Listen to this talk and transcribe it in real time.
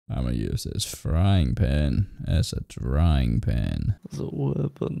I'm gonna use this frying pan as a drying pan. As a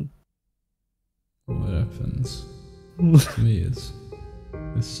weapon. Weapons. To me, it's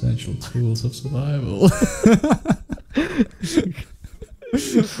essential tools of survival.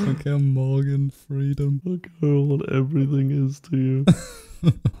 Okay, Morgan, freedom. Look at what everything is to you.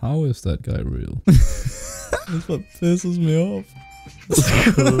 How is that guy real? That's what pisses me off.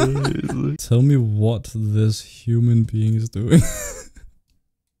 That's crazy. Tell me what this human being is doing.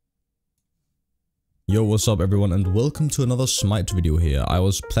 Yo, what's up everyone and welcome to another SMITE video here. I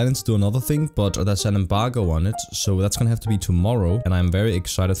was planning to do another thing, but there's an embargo on it, so that's gonna have to be tomorrow, and I'm very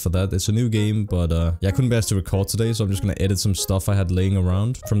excited for that. It's a new game, but yeah, I couldn't be asked to record today, so I'm just gonna edit some stuff I had laying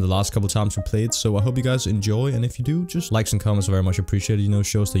around from the last couple times we played, so I hope you guys enjoy, and if you do, just likes and comments are very much appreciated, you know,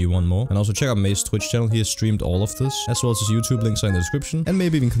 shows that you want more. And also check out May's Twitch channel, he has streamed all of this, as well as his YouTube, links are in the description, and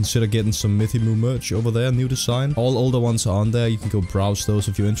maybe even consider getting some MythyMoo merch over there, new design. All older ones are on there, you can go browse those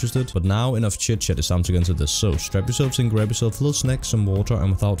if you're interested, but now enough chit chat, it's time to get into this, so strap yourselves in, grab yourself a little snack, some water,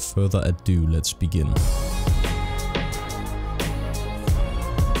 and without further ado, let's begin.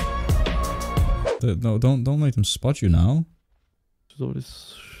 No, don't make them spot you now. She's already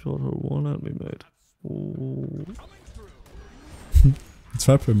shot her one at me, mate. Ooh.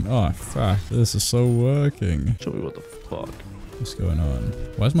 Trap him. Oh, fuck. This is so working. Show me what the fuck. What's going on?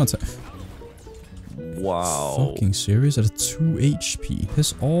 Why is my Wow. Fucking serious? At a 2 HP.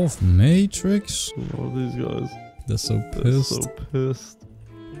 Piss off, Matrix. All these guys. They're so pissed. They're so pissed.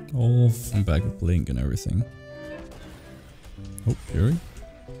 Off. I'm back with Blink and everything. Oh, Fury.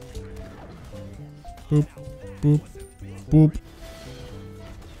 Boop. Boop. Boop.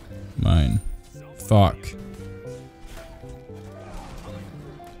 Mine. Fuck.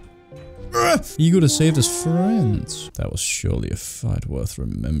 Ego to save his friends. That was surely a fight worth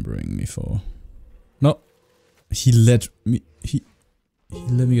remembering me for. No. He let me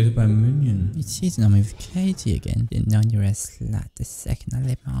get hit by a minion. You cheating on me with Katie again. Didn't know you were a slut the second I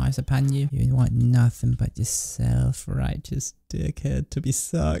laid my eyes upon you. You want nothing but your self-righteous dickhead to be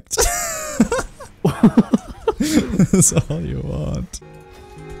sucked. That's all you want.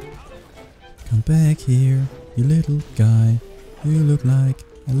 Come back here, you little guy. You look like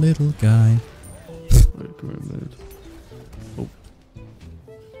a little guy. Wait, come here, mate. Oh.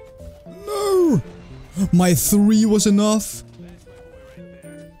 No! My 3 was enough.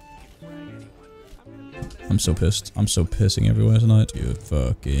 I'm so pissed. I'm so pissing everywhere tonight. You're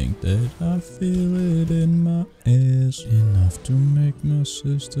fucking dead. I feel it in my ass. Enough to make my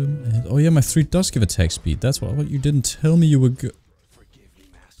system end. Oh yeah, my 3 does give attack speed. That's what you didn't tell me you were good.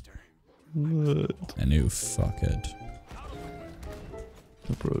 What? And you fuckhead.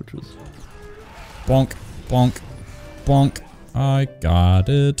 Approaches. Bonk, bonk, bonk. I got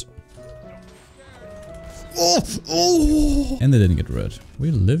it. Oh, oh. And they didn't get red.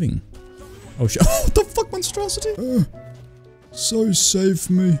 We're living. Oh shit. Oh, what the fuck, monstrosity? So save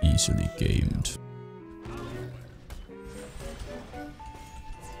me. Easily gamed.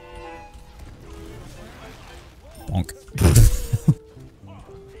 Bonk.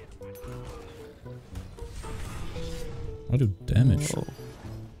 I do damage. Oh.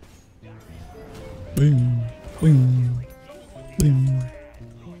 Boom, boom, boom,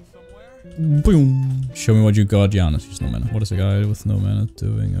 boom. Show me what you got, Giannis. He's no mana. What is a guy with no mana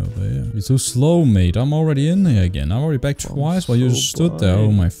doing over here? You're too slow, mate. I'm already in here again. I'm already back twice while you just stood there.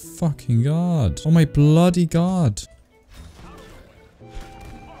 Oh my fucking god. Oh my bloody god.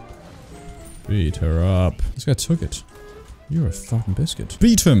 Beat her up. This guy took it. You're a fucking biscuit.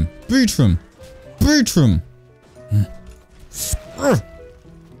 Beat him! Beat him! Beat him!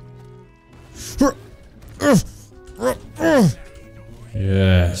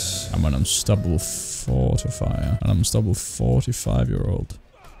 Yes, I'm an unstoppable fortifier. An unstoppable 45-year-old.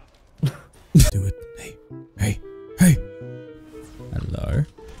 Do it. Hey, hey, hey. Hello.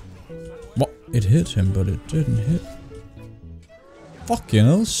 What? It hit him, but it didn't hit. Fucking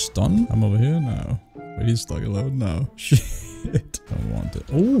hell, stun. I'm over here now. Wait, he's stuck alone now. Shit. Don't want it.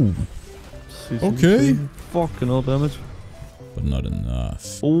 Oh. Okay. Fucking hell damage. But not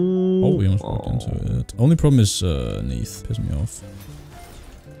enough. Ooh. Oh, we almost walked into it. Only problem is Neath. Piss me off.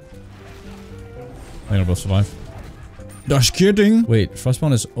 I think I'll both survive. Just kidding! Wait,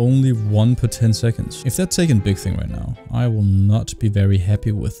 Frostbound is only 1 per 10 seconds. If they're taking big thing right now, I will not be very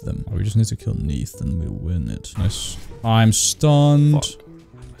happy with them. Oh, we just need to kill Neath and we'll win it. Nice. I'm stunned. Fuck.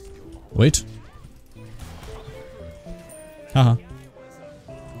 Wait. Haha.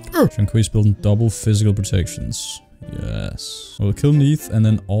 Shankui's building double physical protections. Yes. We'll kill Neath and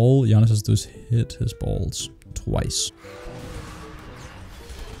then all Giannis has to do is hit his balls. Twice.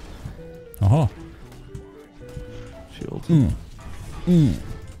 Aha. Shield.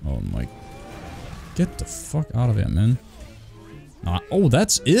 Oh my... Get the fuck out of here, man. Oh,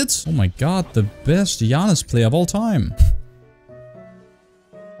 that's it? Oh my god, the best Giannis player of all time.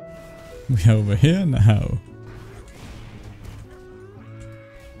 We're over here now.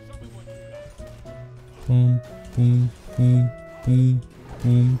 Boom, boom, boom, boom,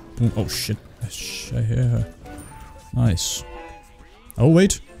 boom, boom. Oh shit. I hear her. Nice. Oh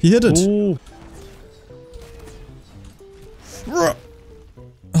wait, he hit it. Oh,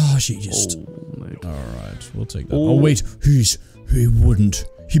 Oh, she just... mate. Alright, we'll take that. Oh wait, he wouldn't.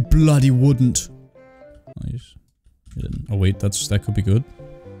 He bloody wouldn't. Nice. He didn't. Oh wait, that could be good.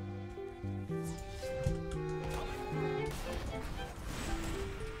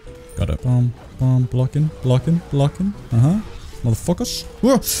 Got it. Blocking. Motherfuckers.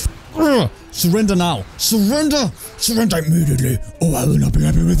 Surrender now. Surrender! Surrender immediately, or I will not be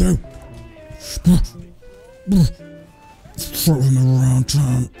happy with you. Throw him around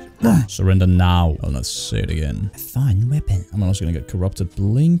town. Surrender now. I'll not say it again. A fine weapon. I'm also gonna get corrupted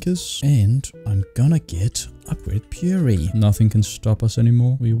blinkers, and I'm gonna get upgrade Fury. Nothing can stop us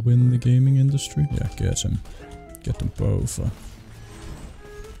anymore. We win the gaming industry. Yeah, get him. Get them both.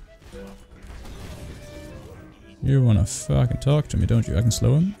 You wanna fucking talk to me, don't you? I can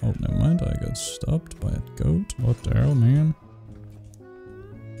slow him. Oh, never mind. I got stopped by a goat. What the hell, man?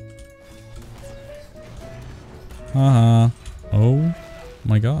 Haha. Oh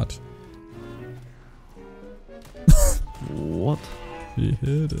my god. What? He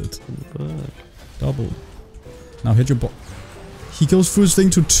hit it. Back. Double. Now hit your ball. He goes through his thing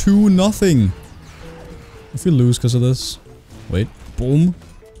to 2-0. If we lose because of this. Wait. Boom.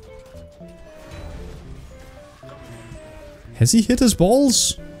 Has he hit his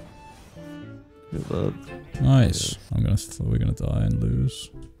balls? Look at that. Nice. We're gonna die and lose.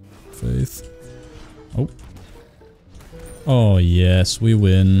 Faith. Oh. Oh yes, we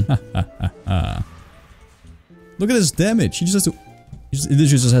win. Ha ha ha ha. Look at his damage. He just has to... He literally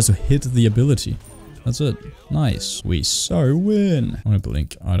just has to hit the ability. That's it. Nice. We so win. I'm gonna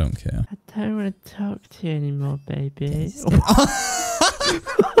blink. I don't care. I don't want to talk to you anymore, baby. Okay.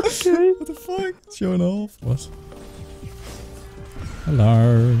 What the fuck? Showing off. What?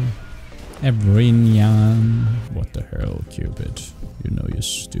 Hello. Everyone. What the hell, Cupid? You know you're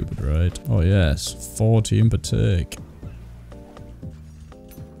stupid, right? Oh yes. 40 in particular.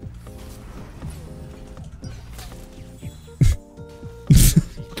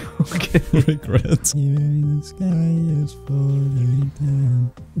 Okay. Regret. Here in the sky is falling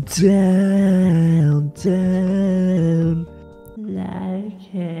down. Down, down.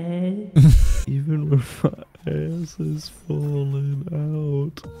 Like it. Even when my ass is falling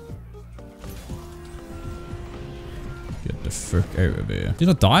out. Get the fuck out of here. Did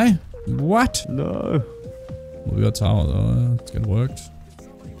I die? What? No. Well, we got tower though. It's good worked.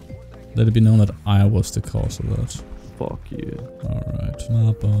 Let it be known that I was the cause of that. Fuck you. Alright.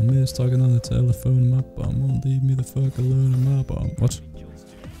 My bomb is talking on the telephone. My bomb won't leave me the fuck alone. My bomb. What?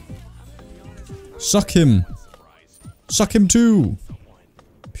 Suck him! Suck him too!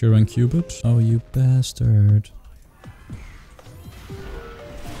 Pure and Cupid. Oh, you bastard.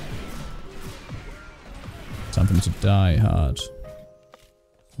 Time for me to die hard.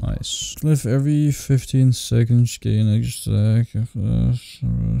 Nice. Live every 15 seconds, gain extra.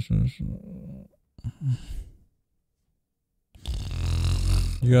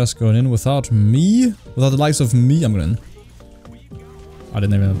 You guys going in without me? Without the likes of me? I'm going in. I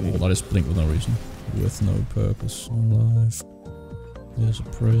didn't even have a wall. I just blinked with no reason. With no purpose. Alive. There's a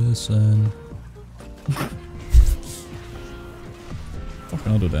prison.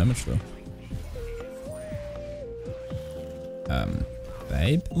 Fucking other damage though.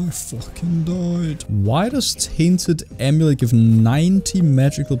 Babe? I fucking died. Why does Tainted Amulet give 90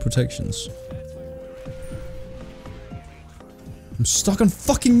 magical protections? I'm stuck on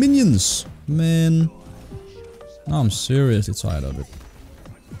fucking minions! Man. Now I'm seriously tired of it.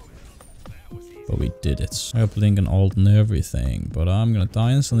 But we did it. I got Blink and Alt and everything, but I'm gonna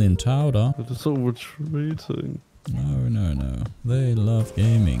die instantly in Tauda. It is so retreating. No. They love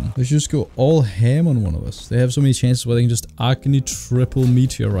gaming. They should just go all ham on one of us. They have so many chances where they can just Agni triple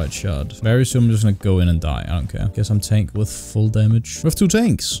meteorite shot. Very soon I'm just gonna go in and die. I don't care. Guess I'm tank with full damage. We have 2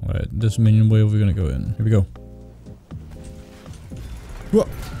 tanks. Alright, this minion wave we're gonna go in. Here we go. Whoa.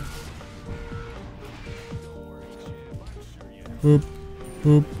 Boop.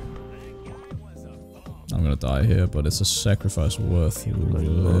 Boop. I'm gonna die here, but it's a sacrifice worth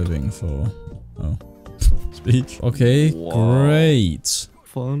living for. Oh. Speech. Okay, wow. Great.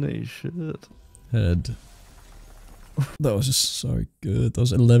 Funny shit. Head. That was just so good. That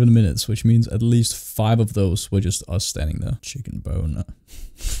was 11 minutes, which means at least 5 of those were just us standing there. Chicken boner.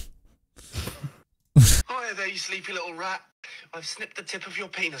 Hiya there, you sleepy little rat. I've snipped the tip of your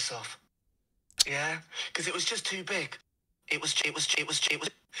penis off. Yeah? Because it was just too big. It was.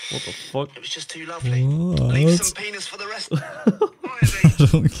 What the fuck? It was just too lovely. What? Leave some penis for the rest. Hiya I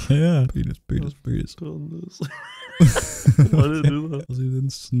don't care. Penis. Done this. Why did I do that? Because he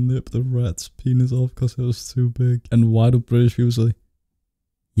didn't snip the rat's penis off because it was too big. And why do British people say,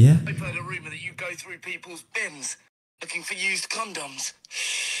 yeah? I've heard a rumour that you go through people's bins looking for used condoms.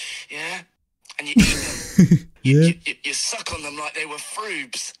 Yeah? And you eat them. Yeah. You suck on them like they were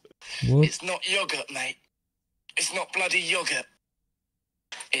frubes. What? It's not yogurt, mate. It's not bloody yogurt.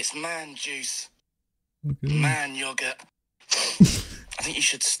 It's man juice. Okay. Man yogurt. I think you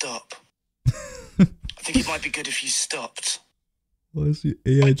should stop. I think it might be good if you stopped. Why is he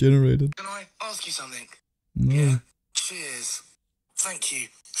AI generated? Can I ask you something? No. Yeah? Cheers. Thank you.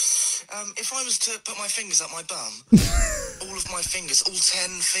 If I was to put my fingers up my bum, all of my fingers, all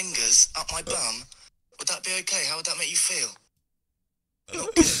 10 fingers up my bum, would that be okay? How would that make you feel?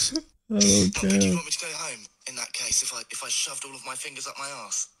 Not good. I don't Not good. You care. want me to go home in that case if I shoved all of my fingers up my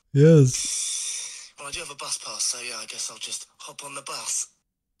arse? Yes. Well, I do have a bus pass, so yeah, I guess I'll just hop on the bus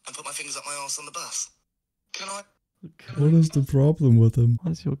and put my fingers up my arse on the bus. Can I? What is the problem with him?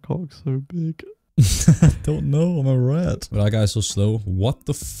 Why is your cock so big? I don't know, I'm a rat. But that guy's so slow. What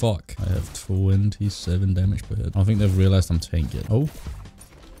the fuck? I have 27 damage per hit. I don't think they've realized I'm tank yet. Oh.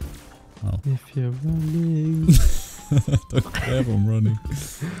 If you're running. I don't care if I'm running.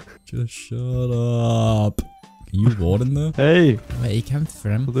 Just shut up. Can you ward in there? Hey! Where he come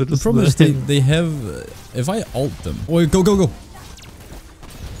from? They're The just problem is there. they have... if I ult them... Oh, go!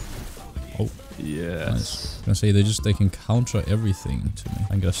 Oh, Yes. nice. I was gonna say, they can counter everything to me. I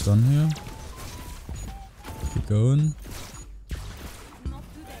can get a stun here. Keep going.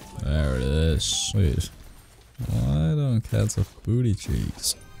 There it is. Wait. Why don't cats have booty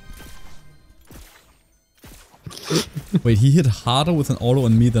cheeks? Wait, he hit harder with an auto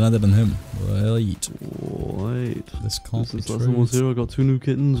on me than I did on him. Wait. Wait. This can't This be is true. lesson 10. I got 2 new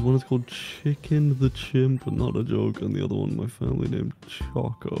kittens. One is called Chicken the Chimp, but not a joke, and the other one my family named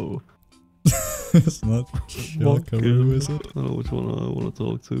Choco. It's not Choco, is it? I don't know which one I want to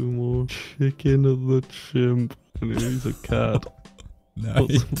talk to more. Chicken the Chimp. And he's a cat. Nice.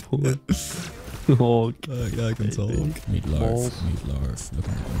 What's the point? Oh, That guy can talk. Meatloaf. Balls. Meatloaf. Look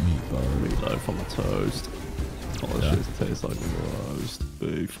at the meatloaf. meatloaf on the toast. Oh, this Yeah. shit tastes like roast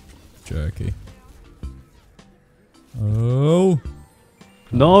beef. Jerky. Oh.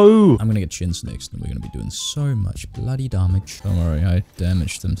 No! I'm gonna get chins next and we're gonna be doing so much bloody damage. Don't worry, I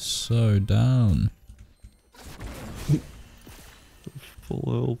damaged them so down. Full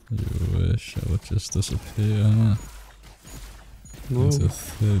health. You wish I would just disappear, huh? No. Into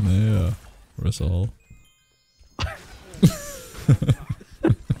thin air. For us all.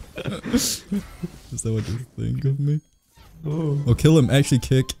 Is that what you think of me? Oh. Oh, kill him. Actually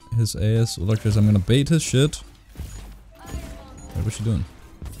kick his ass. Look, I'm gonna bait his shit. Wait, what's she doing?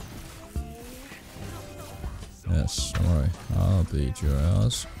 Yes, don't worry. I'll beat your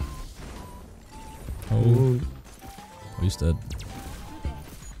ass. Oh, he's dead.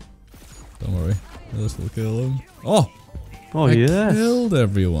 Don't worry. This will kill him. Oh! Oh, I yes! killed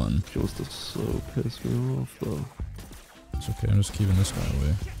everyone. Just to so piss me off, though. It's okay, I'm just keeping this guy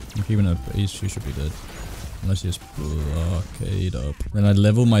away. I'm keeping a base, he should be dead. Unless he is blockade up. Then I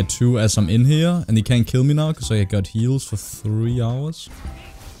level my 2 as I'm in here, and he can't kill me now, because I got heals for 3 hours.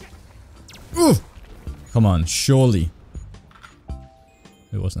 Ooh! Come on, surely.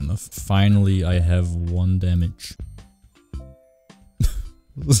 It wasn't enough. Finally, I have 1 damage.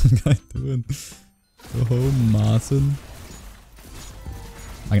 What's the guy doing? Oh, Martin.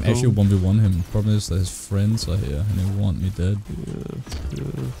 I can actually 1v1 him. The problem is that his friends are here and they want me dead.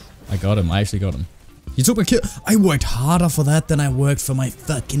 Yes. I got him. I actually got him. He took my kill. I worked harder for that than I worked for my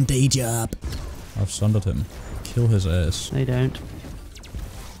fucking day job. I've sundered him. Kill his ass. They don't.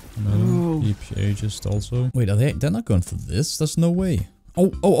 No, EPA just also. Wait, they're not going for this? There's no way.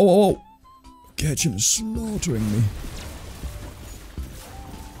 Oh. Catch him slaughtering me.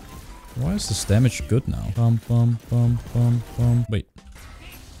 Why is this damage good now? Bum. Wait.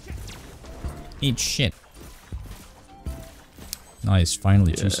 Eat shit. Nice,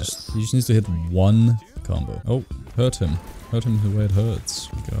 finally, Yes. Jesus. He just needs to hit 1 combo. Oh, hurt him. Hurt him the way it hurts.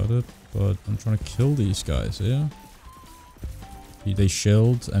 Got it. But I'm trying to kill these guys, yeah? They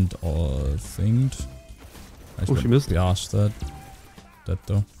shelled and thinged. Oh, she missed. Blast that. That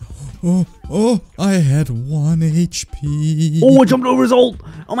though. Oh, I had 1 HP. Oh, I jumped over his ult!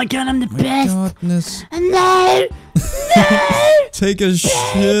 Oh my god, I'm the My best! godness. No! Take a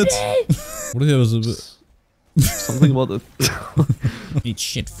shit. What if it was a bit... Something about the... Eat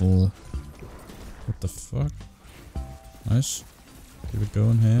shit, fool. What the fuck? Nice. Keep it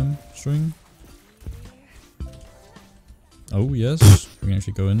going, hamstring. Oh, yes. We can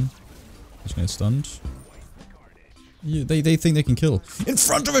actually go in. He's gonna get stunned. Yeah, they think they can kill. In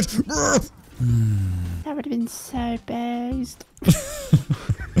front of it! That would have been so based.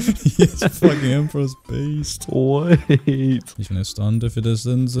 Yes, fucking Emperor's based. Wait. He's gonna stunned if it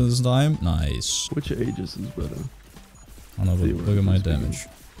isn't this time. Nice. Which Aegis is better? Oh no, but look at my damage.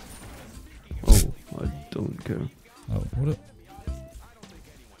 Oh, I don't care. Oh, what a...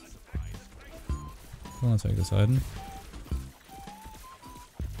 I wanna take this item.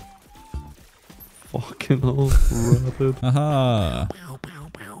 Fucking hell, rapid. Haha!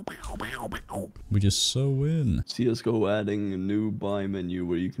 We just so win. CSGO adding a new buy menu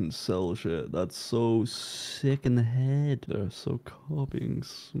where you can sell shit. That's so sick in the head. They're so copying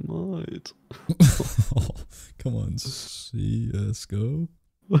SMITE. Oh, come on, CSGO.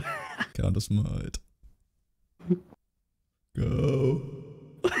 Counter SMITE. Go.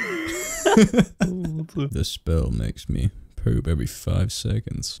 This spell makes me poop every 5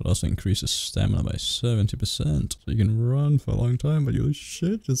 seconds. It also increases stamina by 70%. So you can run for a long time, but you'll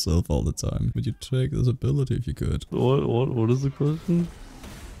shit yourself all the time. Would you take this ability if you could? What is the question?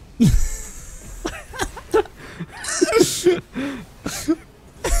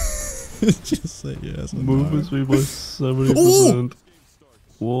 Just say yes. Movement speed by 70%.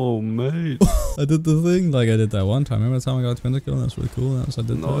 Whoa, mate. I did the thing like I did that one time. Remember the time I got a pentakill? That's really cool. That's I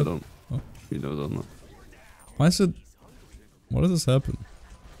did No, that. I don't. Oh. He knows I'm not. Why is it... What does this happen?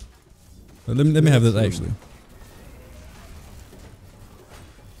 Let me have this actually.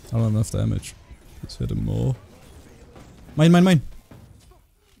 I don't have enough damage. Let's hit him more. Mine.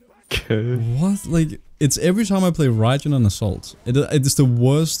 Okay. What? Like, it's every time I play Raijin on Assault. It is the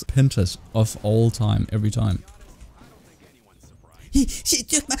worst pentas of all time, every time. She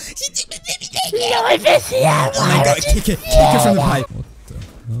took my baby. Oh my god, kick it from the pipe. What the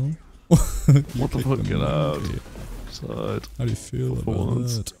hell? What the fuck? Get out. Side. How do you feel For about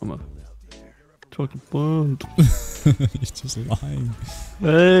once. that? I'm a chocolate burned. He's just lying.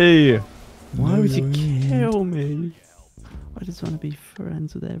 Hey! Why No, would you you kill me? I just want to be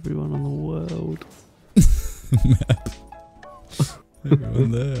friends with everyone on the world. Map.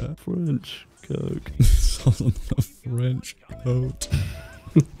 Everyone there. French Coke. It's all on a French coat.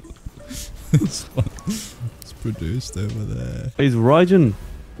 It's produced over there. He's Raijin.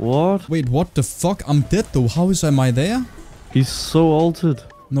 What? Wait, what the fuck? I'm dead though. How am I there? He's so altered.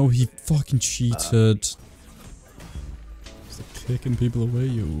 No, he fucking cheated. Stop kicking people away,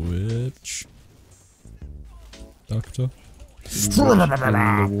 you witch. Doctor. In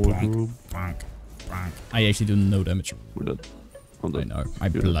the wardrobe. I actually do no damage. We're dead. I'm I dead. know. I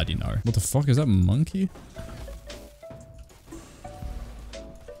bloody know. What the fuck is that monkey?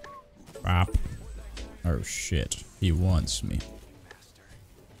 Bap. Oh shit. He wants me.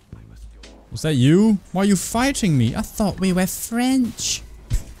 Was that you? Why are you fighting me? I thought we were French.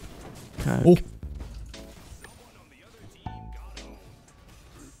 Oh.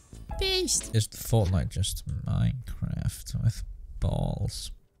 Beast. Is Fortnite just Minecraft with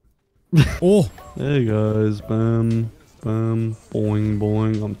balls? Oh. Hey guys, bam, bam, boing,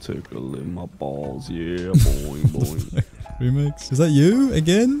 boing. I'm tickling my balls, yeah, boing, boing. Remix. Is that you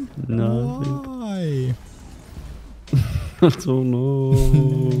again? No, Why? I don't know.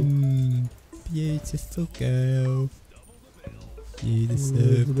 Beautiful girl. You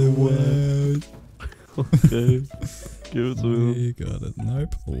deserve the world. Okay, give it to me. We got it.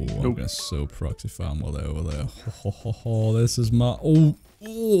 Nope. Oh, I'm Nope. gonna so proxy farm over there. Ho, this is my... Oh.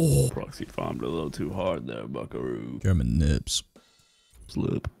 Proxy farmed a little too hard there, buckaroo. German nibs.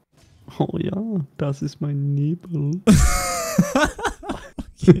 Slip. Oh ja, das ist mein Nibel.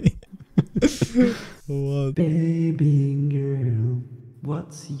 Okay. What? Baby girl,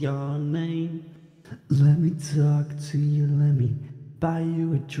 what's your name? Let me talk to you, let me buy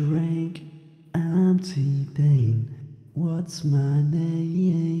you a drink. I'm T-Pain, what's my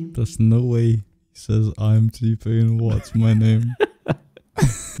name? There's no way he says I'm T-Pain. What's my name?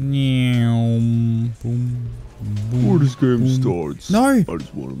 Boom, boom, Before this game boom. starts, No! I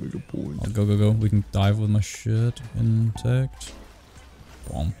just want to make a point. Oh, go. We can dive with my shit intact.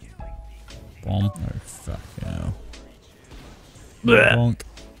 Bomb. Oh, fuck yeah. Bonk.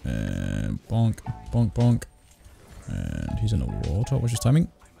 And bonk. And he's in the water. What's his timing?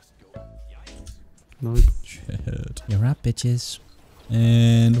 Nope. Shit. You're up, bitches.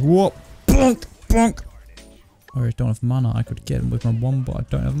 And whoop. Bonk. Oh, I don't have mana. I could get him with my one, but I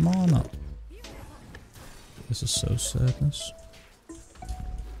don't have mana. This is so sadness.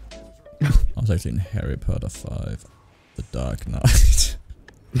 I was actually in Harry Potter 5. The Dark Knight.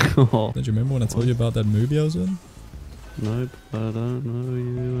 Oh, Don't you remember when I told you about that movie I was in? nope, I don't know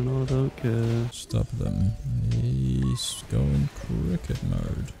you and I don't care. Stop them. He's going cricket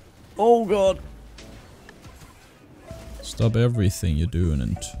mode. Oh god! Stop everything you're doing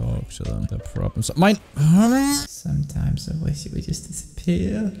and talk to them. Their problems. Mine! Sometimes I wish you would just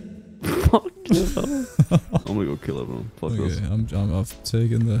disappear. Fuck it. I'm gonna go kill everyone. Fuck this. Okay, I've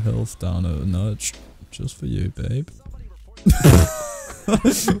taken the health down a notch. Just for you, babe.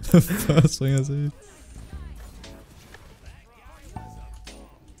 The first thing I see.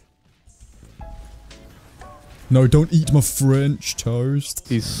 No, don't eat my French toast.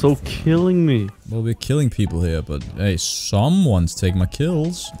 He's so killing me. Well, we're killing people here, but hey, someone's taking my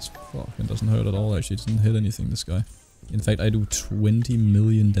kills. It's fucking doesn't hurt at all, actually. It doesn't hit anything, this guy. In fact, I do 20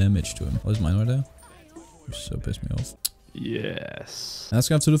 million damage to him. Oh, is mine right there? You so pissed me off. Yes. And that's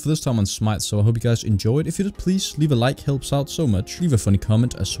gonna have to do for this time on Smite, so I hope you guys enjoyed. If you did, please leave a like, helps out so much. Leave a funny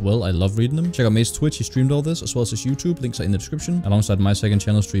comment as well, I love reading them. Check out May's Twitch, he streamed all this, as well as his YouTube, links are in the description. Alongside my second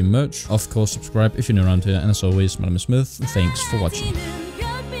channel stream merch. Of course, subscribe if you're new around here, and as always, my name is Smith, and thanks for watching.